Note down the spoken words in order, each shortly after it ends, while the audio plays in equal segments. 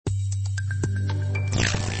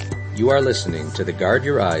You are listening to the Guard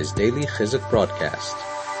Your Eyes Daily Chizuk broadcast.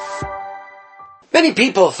 Many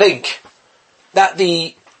people think that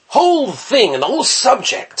the whole thing and the whole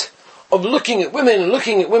subject of looking at women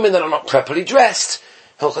that are not properly dressed,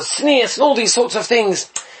 hilchos tznius, and all these sorts of things,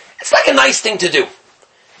 it's like a nice thing to do.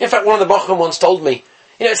 In fact, one of the bochum once told me,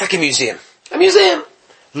 it's like a museum. A museum.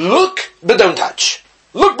 Look, but don't touch.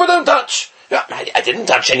 Look, but don't touch. I didn't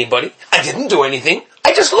touch anybody. I didn't do anything.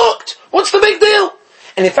 I just looked. What's the big deal?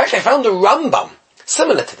 And in fact, I found a Rambam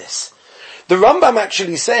similar to this. The Rambam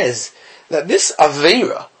actually says that this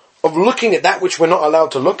aveira of looking at that which we're not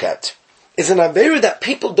allowed to look at is an aveira that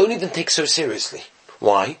people don't even take so seriously.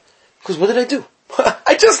 Why? Because what did I do?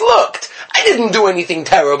 I just looked. I didn't do anything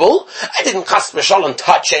terrible. I didn't chas v'shalom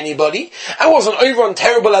touch anybody. I wasn't over on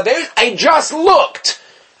terrible aveiros. I just looked.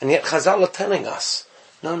 And yet Chazal are telling us,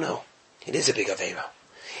 no, it is a big aveira.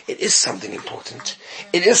 It is something important.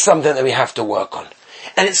 It is something that we have to work on.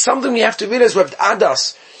 And it's something we have to realize. Rabbi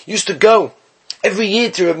Adas used to go every year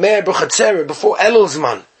to Reb Meir B'Chatzera before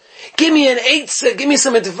Elulzman. Give me an eitzah, give me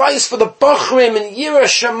some advice for the Bachrim and Yira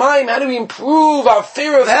Shamayim. How do we improve our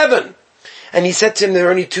fear of heaven? And he said to him, there are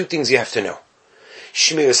only two things you have to know.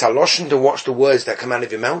 Shmiras haloshen, to watch the words that come out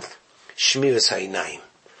of your mouth. Shmiras ha'inayim,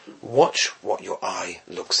 watch what your eye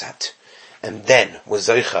looks at. And then,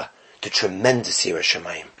 wazoicha, the tremendous Yira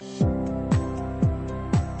Shamayim.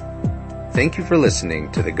 Thank you for listening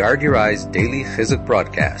to the Guard Your Eyes Daily Chizuk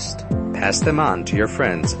broadcast. Pass them on to your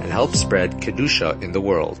friends and help spread Kedusha in the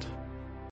world.